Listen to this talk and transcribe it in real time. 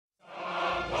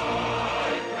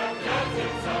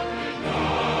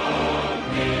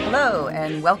Hello,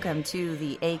 and welcome to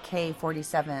the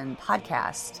AK-47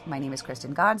 podcast. My name is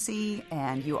Kristen Godsey,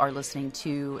 and you are listening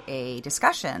to a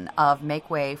discussion of Make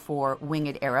Way for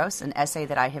Winged Eros, an essay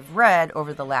that I have read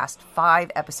over the last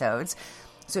 5 episodes.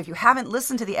 So if you haven't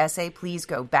listened to the essay, please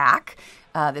go back.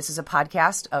 This is a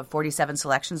podcast of 47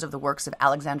 selections of the works of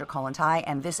Alexandra Kollontai,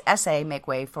 and this essay, Make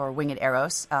Way for Winged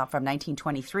Eros, from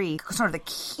 1923, sort of the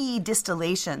key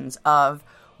distillations of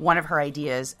one of her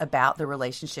ideas about the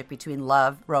relationship between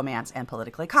love, romance, and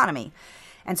political economy.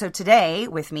 And so today,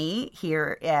 with me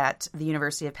here at the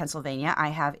University of Pennsylvania, I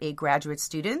have a graduate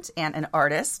student and an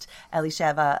artist,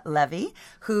 Elisheva Levy,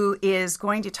 who is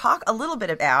going to talk a little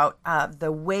bit about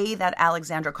the way that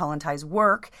Alexandra Kollontai's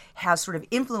work has sort of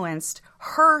influenced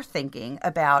her thinking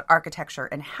about architecture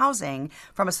and housing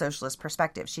from a socialist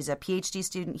perspective. She's a PhD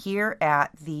student here at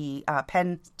the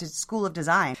Penn School of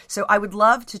Design. So I would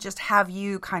love to just have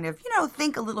you kind of,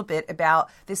 think a little bit about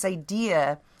this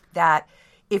idea that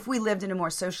if we lived in a more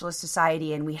socialist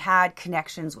society and we had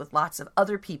connections with lots of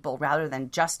other people rather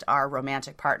than just our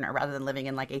romantic partner, rather than living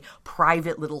in like a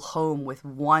private little home with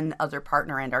one other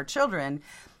partner and our children,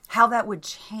 how that would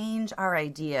change our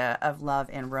idea of love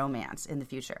and romance in the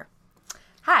future.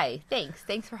 Hi, thanks.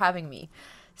 Thanks for having me.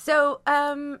 So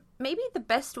maybe the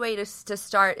best way to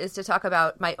start is to talk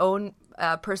about my own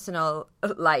personal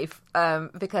life,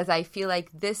 because I feel like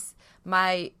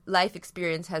my life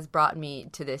experience has brought me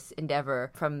to this endeavor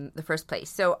from the first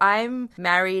place. So I'm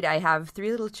married. I have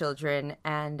 3 little children,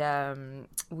 and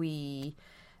we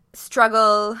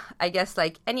struggle, I guess,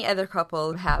 like any other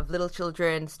couple, have little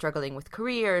children struggling with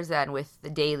careers and with the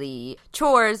daily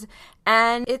chores.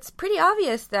 And it's pretty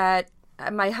obvious that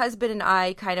my husband and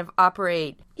I kind of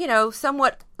operate,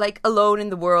 somewhat like alone in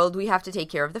the world. We have to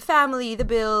take care of the family, the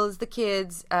bills, the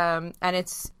kids, and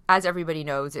it's, as everybody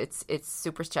knows, it's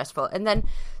super stressful. And then,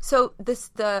 so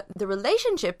the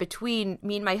relationship between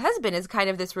me and my husband is kind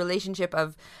of this relationship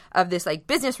of this like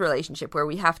business relationship where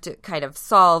we have to kind of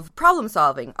problem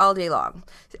solving all day long.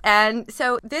 And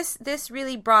so this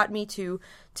really brought me to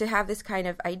have this kind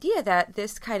of idea that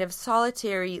this kind of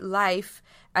solitary life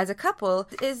as a couple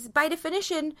is by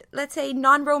definition, let's say,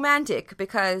 non-romantic,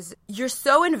 because you're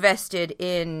so invested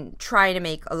in trying to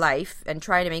make a life and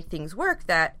trying to make things work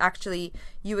that actually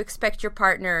you expect your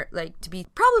partner to be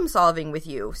problem solving with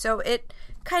you. So it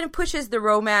kind of pushes the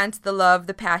romance, the love,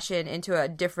 the passion into a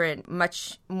different,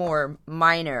 much more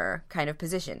minor kind of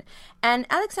position. And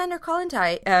Alexandra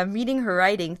Kollontai, meeting her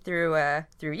writing through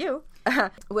you,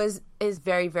 is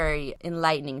very, very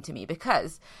enlightening to me,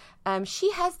 because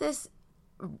she has this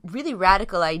really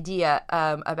radical idea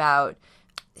about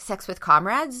sex with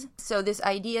comrades. So this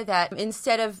idea that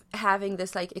instead of having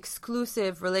this like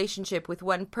exclusive relationship with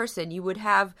one person, you would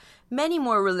have many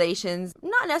more relations,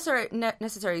 not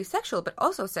necessarily sexual, but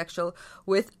also sexual,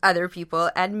 with other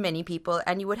people and many people.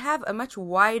 And you would have a much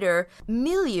wider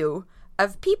milieu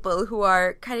of people who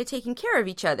are kind of taking care of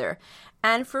each other.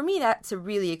 And for me, that's a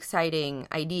really exciting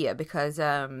idea because,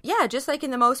 just like in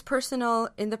the most personal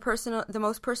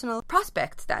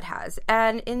prospects that has.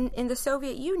 And in the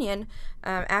Soviet Union,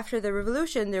 after the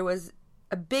revolution, there was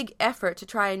a big effort to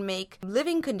try and make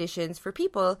living conditions for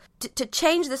people to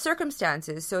change the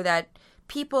circumstances so that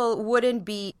people wouldn't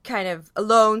be kind of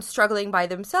alone, struggling by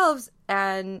themselves,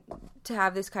 and to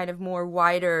have this kind of more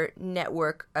wider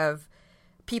network of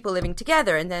people living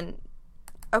together. And then,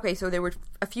 so there were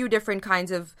a few different kinds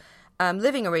of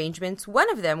living arrangements. One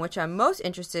of them, which I'm most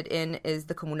interested in, is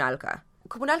the kommunalka.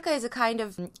 Kommunalka is a kind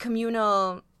of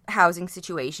communal housing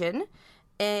situation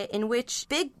in which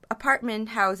big apartment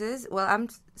houses, well, I'm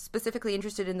specifically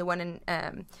interested in the one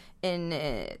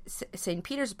in St.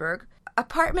 Petersburg,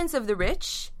 apartments of the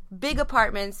rich, big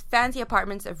apartments, fancy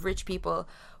apartments of rich people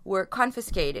were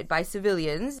confiscated by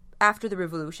civilians after the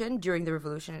revolution, during the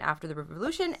revolution, and after the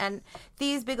revolution, and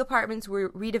these big apartments were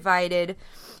redivided.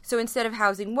 So instead of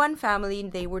housing one family,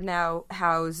 they would now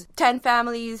house 10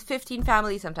 families, 15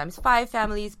 families, sometimes 5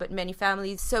 families, but many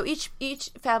families. So each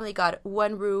family got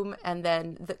one room, and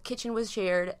then the kitchen was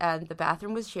shared, and the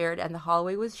bathroom was shared, and the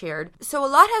hallway was shared. So a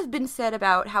lot has been said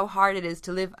about how hard it is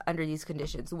to live under these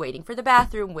conditions, waiting for the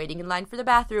bathroom, waiting in line for the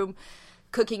bathroom,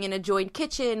 cooking in a joint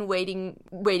kitchen,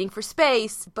 waiting for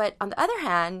space. But on the other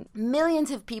hand, millions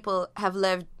of people have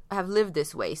lived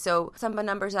this way. So some of the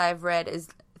numbers I've read is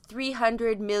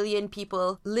 300 million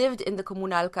people lived in the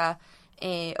kommunalka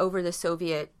over the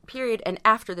Soviet period and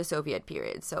after the Soviet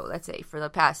period. So let's say for the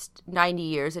past 90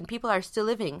 years, and people are still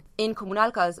living in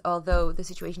kommunalkas, although the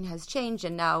situation has changed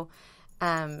and now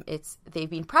they've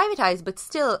been privatized, but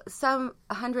still some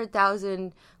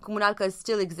 100,000 kommunalkas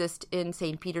still exist in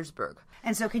St. Petersburg.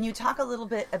 And so can you talk a little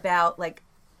bit about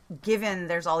given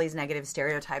there's all these negative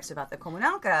stereotypes about the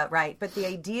kommunalka, right? But the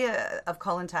idea of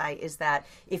Kollontai is that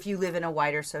if you live in a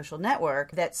wider social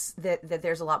network, that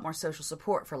there's a lot more social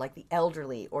support for like the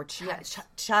elderly or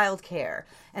child care.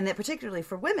 And that particularly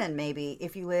for women, maybe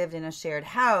if you lived in a shared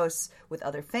house with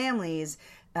other families,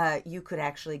 you could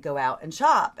actually go out and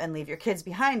shop and leave your kids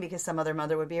behind because some other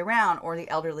mother would be around, or the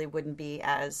elderly wouldn't be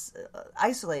as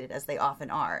isolated as they often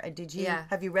are.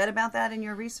 Have you read about that in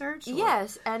your research? Or?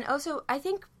 Yes, and also I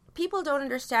think people don't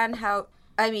understand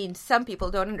some people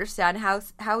don't understand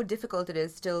how difficult it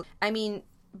is still. I mean,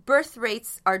 birth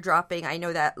rates are dropping. I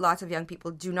know that lots of young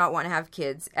people do not want to have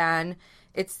kids, and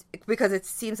it's because it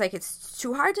seems like it's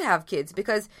too hard to have kids,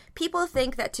 because people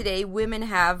think that today women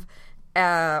have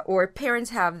or parents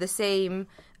have the same,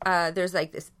 there's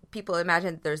like this, people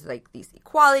imagine there's like these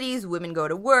equalities, women go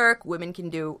to work, women can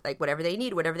do like whatever they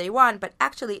need, whatever they want, but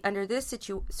actually under this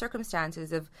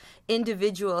circumstances of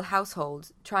individual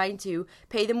households trying to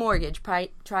pay the mortgage,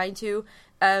 trying to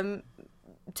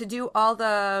do all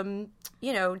the,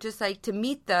 just like to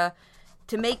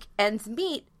make ends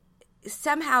meet,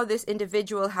 somehow this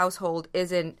individual household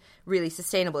isn't really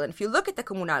sustainable. And if you look at the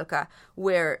kommunalka,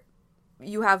 where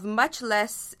you have much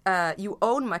less, you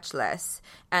own much less,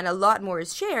 and a lot more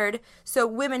is shared. So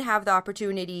women have the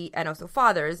opportunity, and also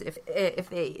fathers, if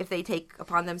they take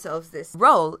upon themselves this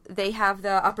role, they have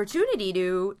the opportunity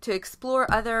to explore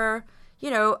other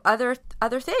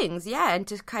things, and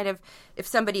to kind of, if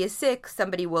somebody is sick,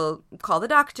 somebody will call the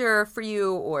doctor for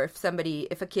you, or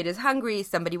if a kid is hungry,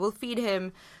 somebody will feed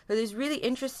him. So there's really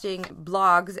interesting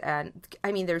blogs, and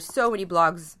I mean, there's so many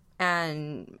blogs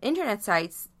and internet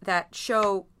sites that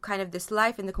show kind of this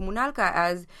life in the kommunalka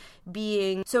as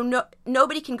being, so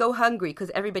nobody can go hungry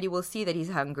because everybody will see that he's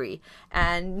hungry,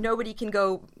 and nobody can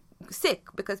go sick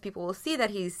because people will see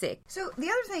that he's sick. So the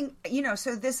other thing,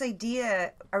 so this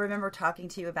idea, I remember talking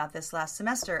to you about this last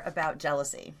semester about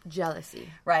jealousy.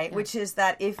 Right? Yeah. Which is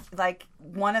that if, like,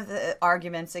 one of the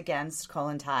arguments against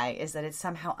Kollontai is that it's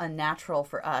somehow unnatural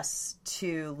for us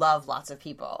to love lots of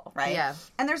people, right? Yeah.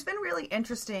 And there's been really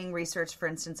interesting research, for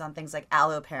instance, on things like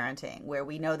alloparenting, where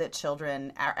we know that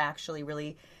children are actually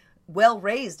really well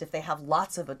raised if they have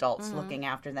lots of adults looking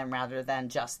after them rather than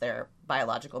just their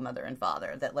biological mother and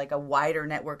father. That like a wider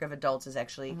network of adults is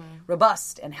actually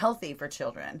robust and healthy for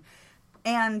children.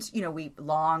 And, we've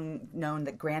long known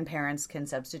that grandparents can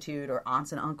substitute, or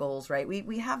aunts and uncles, right?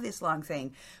 We have this long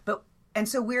thing. And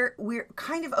so we're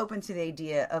kind of open to the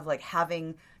idea of like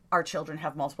having our children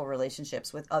have multiple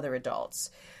relationships with other adults.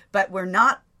 But we're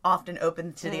not often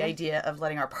open to the idea of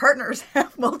letting our partners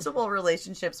have multiple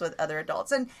relationships with other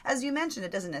adults. And as you mentioned,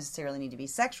 it doesn't necessarily need to be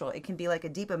sexual. It can be like a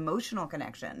deep emotional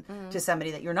connection to somebody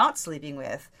that you're not sleeping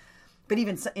with. But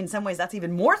even in some ways, that's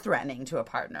even more threatening to a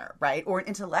partner, right? Or an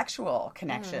intellectual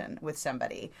connection with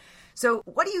somebody. So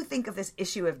what do you think of this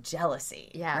issue of jealousy?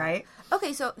 Yeah. Right?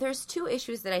 Okay, so there's two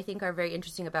issues that I think are very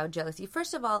interesting about jealousy.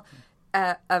 First of all,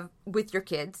 with your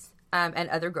kids and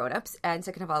other grown-ups. And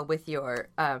second of all, with your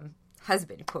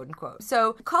husband, quote unquote.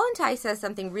 So Kollontai says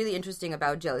something really interesting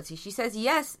about jealousy. She says,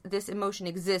 yes, this emotion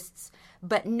exists,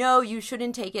 but no, you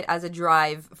shouldn't take it as a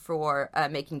drive for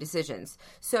making decisions.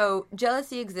 So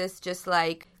jealousy exists just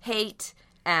like hate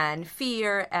and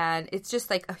fear, and it's just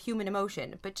like a human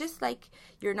emotion. But just like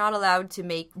you're not allowed to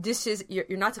make decisions,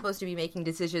 you're not supposed to be making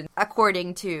decisions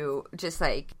according to just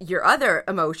like your other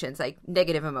emotions, like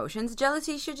negative emotions.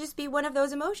 Jealousy should just be one of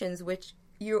those emotions which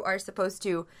you are supposed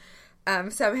to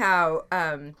somehow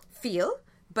feel,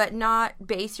 but not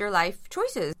base your life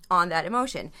choices on that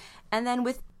emotion. And then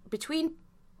between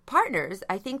partners,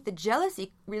 I think the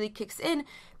jealousy really kicks in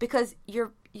because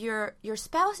your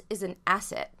spouse is an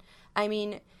asset. I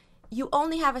mean, you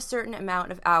only have a certain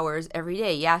amount of hours every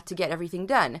day, to get everything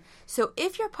done. So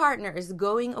if your partner is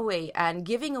going away and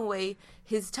giving away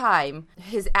his time,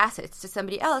 his assets to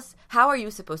somebody else, how are you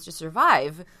supposed to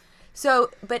survive? So,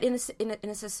 but in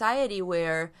a society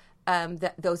where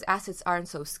those assets aren't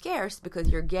so scarce because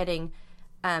you're getting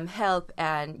help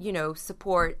and,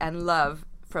 support and love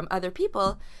from other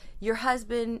people, your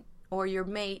husband or your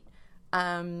mate.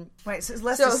 Right, so it's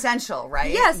less essential,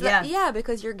 right? Yes,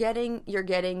 because you're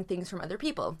getting things from other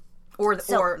people. Or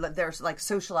there's like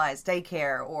socialized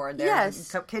daycare, or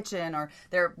there's kitchen, or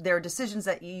there are decisions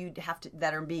that you have to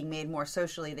that are being made more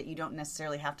socially that you don't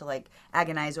necessarily have to like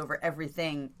agonize over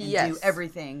everything and do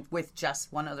everything with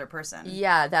just one other person.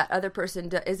 Yeah, that other person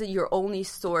isn't your only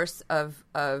source of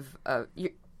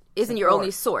your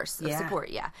only source of support.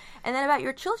 Yeah. And then about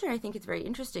your children, I think it's very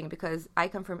interesting because I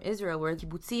come from Israel where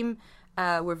kibbutzim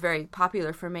were very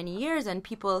popular for many years, and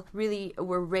people really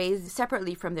were raised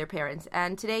separately from their parents.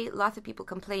 And today, lots of people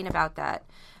complain about that,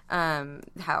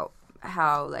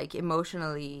 how like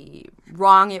emotionally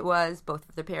wrong it was, both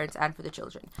for the parents and for the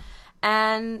children.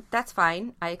 And that's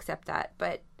fine. I accept that.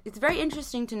 But it's very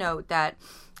interesting to note that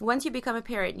once you become a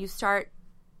parent, you start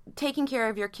taking care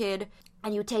of your kid,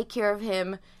 and you take care of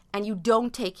him, and you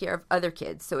don't take care of other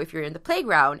kids. So if you're in the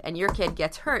playground and your kid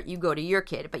gets hurt, you go to your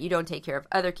kid, but you don't take care of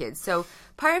other kids. So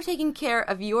part of taking care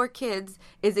of your kids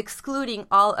is excluding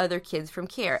all other kids from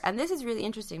care. And this is really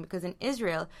interesting because in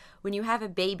Israel, when you have a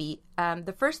baby,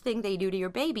 the first thing they do to your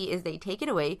baby is they take it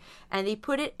away and they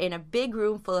put it in a big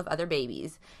room full of other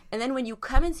babies. And then when you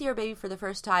come and see your baby for the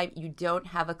first time, you don't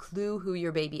have a clue who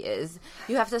your baby is.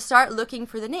 You have to start looking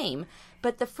for the name.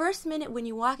 But the first minute when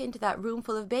you walk into that room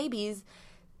full of babies,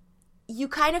 you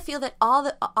kind of feel that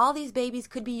all these babies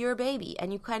could be your baby,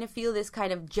 and you kind of feel this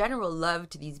kind of general love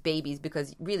to these babies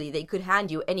because really they could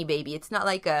hand you any baby. It's not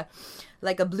like a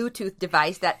Bluetooth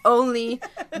device that only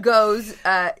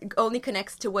only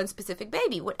connects to one specific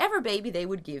baby. Whatever baby they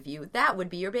would give you, that would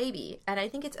be your baby. And I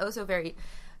think it's also very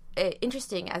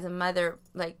interesting as a mother,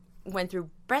 like went through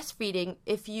breastfeeding.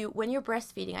 When you're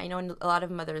breastfeeding, I know a lot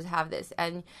of mothers have this,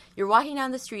 and you're walking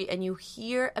down the street and you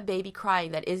hear a baby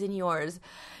crying that isn't yours,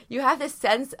 you have this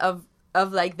sense of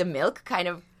like the milk kind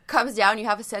of comes down. You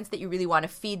have a sense that you really want to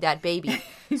feed that baby.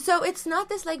 So it's not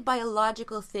this like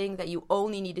biological thing that you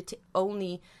only needed to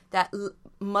that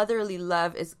motherly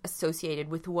love is associated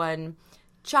with one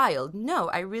child. No,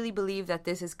 I really believe that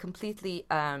this is completely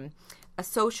a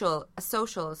social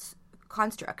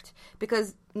construct,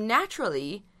 because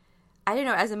naturally, I don't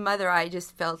know, as a mother, I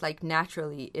just felt like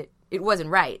naturally it wasn't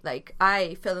right. Like,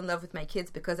 I fell in love with my kids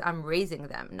because I'm raising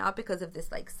them, not because of this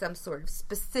like some sort of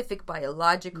specific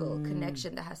biological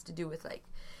connection that has to do with like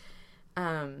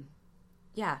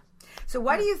yeah. So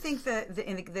why do you think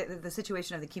the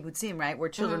situation of the kibbutzim, right, where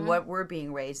children were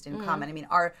being raised in common, I mean,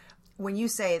 when you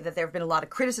say that there have been a lot of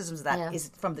criticisms of that, is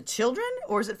it from the children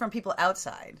or is it from people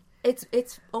outside?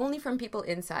 It's only from people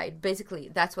inside. Basically,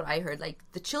 that's what I heard. Like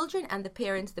the children and the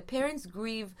parents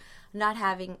grieve not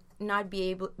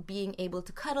being able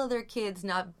to cuddle their kids,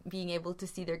 not being able to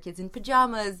see their kids in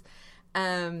pajamas,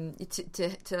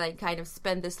 to like kind of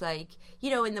spend this like,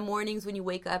 you know, in the mornings when you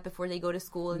wake up before they go to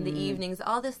school, in the evenings,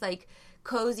 all this like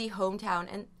cozy hometown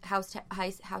and house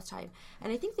time.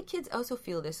 And I think the kids also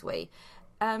feel this way.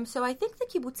 So I think the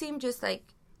kibbutzim just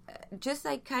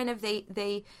like kind of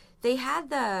they had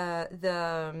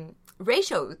the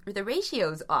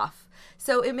ratios off.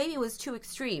 So maybe it was too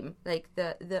extreme. Like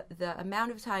the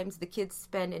amount of times the kids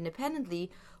spend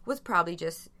independently was probably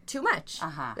just too much.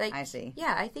 Like, I see.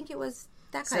 Yeah, I think it was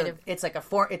that kind of. It's like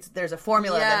there's a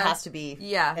formula that has to be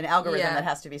an algorithm that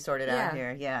has to be sorted out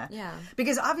here. Yeah.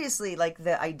 Because obviously, like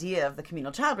the idea of the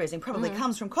communal child raising probably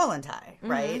comes from Kollontai,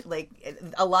 right? Like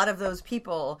a lot of those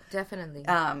people definitely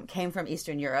came from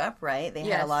Eastern Europe, right? They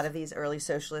had a lot of these early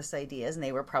socialist ideas, and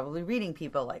they were probably reading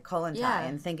people like Kollontai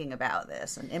and thinking about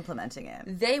this and implementing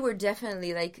it. They were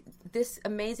definitely like this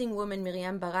amazing woman,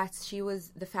 Miriam Baratz. She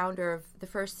was the founder of the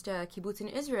first kibbutz in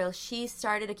Israel. She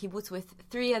started a kibbutz with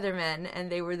 3 other men,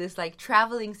 and they were this like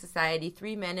traveling society,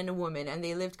 3 men and a woman, and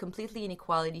they lived completely in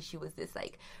equality. She was this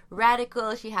like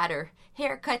radical. She had her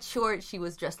hair cut short. She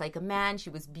was dressed like a man. She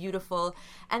was beautiful,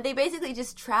 and they basically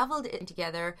just traveled in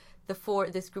together,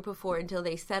 this group of 4, until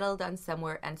they settled on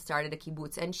somewhere and started a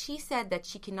kibbutz. And she said that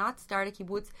she cannot start a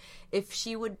kibbutz if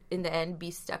she would in the end be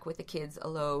stuck with the kids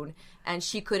alone, and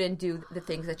she couldn't do the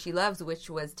things that she loves, which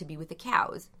was to be with the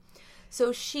cows.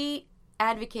 So she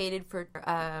advocated for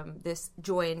this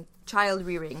joint child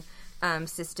rearing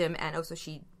system, and also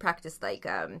she practiced like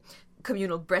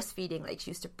communal breastfeeding. Like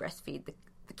she used to breastfeed the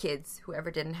kids,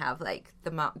 whoever didn't have like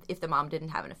the mom, if the mom didn't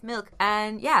have enough milk.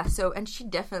 And and she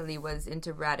definitely was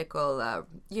into radical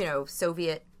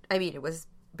Soviet, I mean it was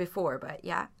before, but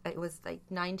it was like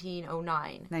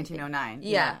 1909.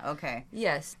 Yeah. Okay.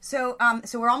 Yes. So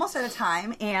we're almost out of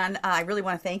time, and I really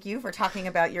want to thank you for talking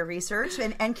about your research.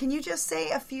 And can you just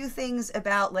say a few things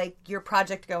about like your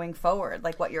project going forward,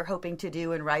 like what you're hoping to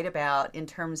do and write about in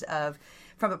terms of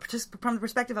from the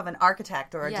perspective of an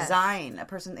architect or a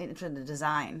person interested in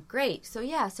design? Great. So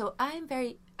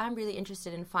I'm really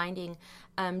interested in finding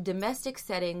domestic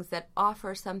settings that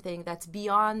offer something that's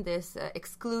beyond this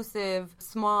exclusive,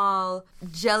 small,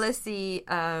 jealousy,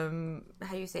 how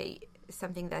do you say,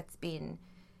 something that's been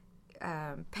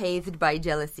paved by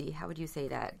jealousy. How would you say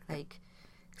that? Like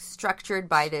structured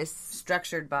by these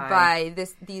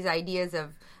ideas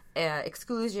of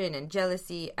exclusion and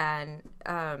jealousy. And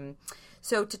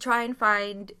so to try and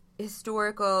find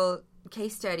historical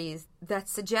case studies that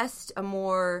suggest a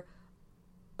more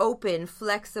open,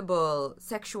 flexible,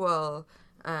 sexual,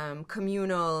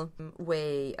 communal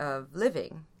way of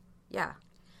living. Yeah.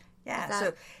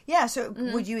 Yeah. So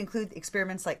would you include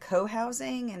experiments like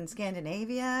co-housing in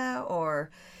Scandinavia,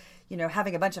 or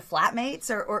having a bunch of flatmates,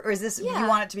 or is this you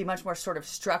want it to be much more sort of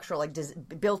structural, like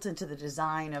built into the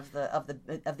design of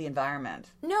the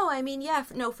environment? No, I mean,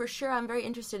 for sure. I'm very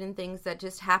interested in things that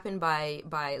just happen by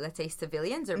let's say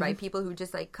civilians, or by people who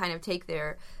just like kind of take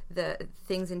the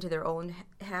things into their own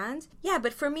hands. Yeah,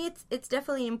 but for me, it's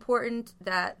definitely important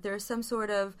that there's some sort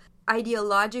of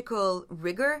ideological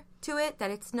rigor to it, that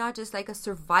it's not just like a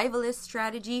survivalist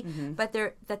strategy, but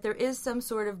that there is some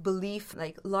sort of belief,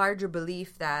 like larger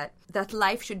belief that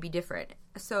life should be different.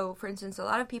 So, for instance, a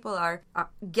lot of people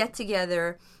get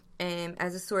together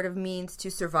as a sort of means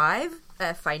to survive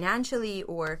financially,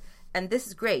 and this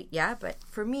is great, yeah. But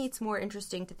for me, it's more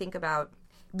interesting to think about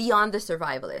beyond the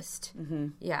survivalist,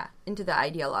 into the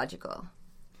ideological.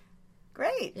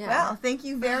 Great. Yeah. Well, thank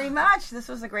you very much. This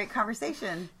was a great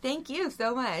conversation. Thank you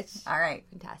so much. All right.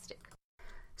 Fantastic.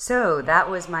 So that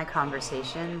was my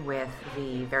conversation with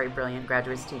the very brilliant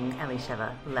graduate student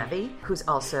Elisheva Levy, who's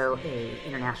also an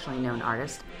internationally known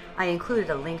artist. I included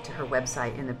a link to her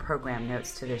website in the program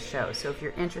notes to this show, so if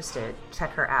you're interested,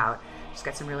 check her out. She's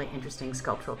got some really interesting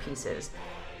sculptural pieces.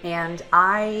 And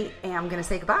I am going to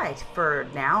say goodbye for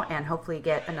now, and hopefully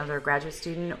get another graduate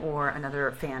student or another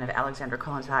fan of Alexandra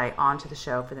Kollontai onto the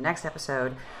show for the next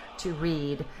episode to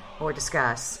read or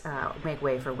discuss Make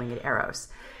Way for Winged Eros.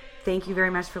 Thank you very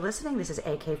much for listening. This is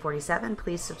AK-47.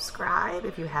 Please subscribe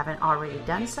if you haven't already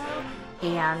done so,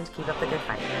 and keep up the good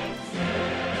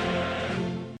fight.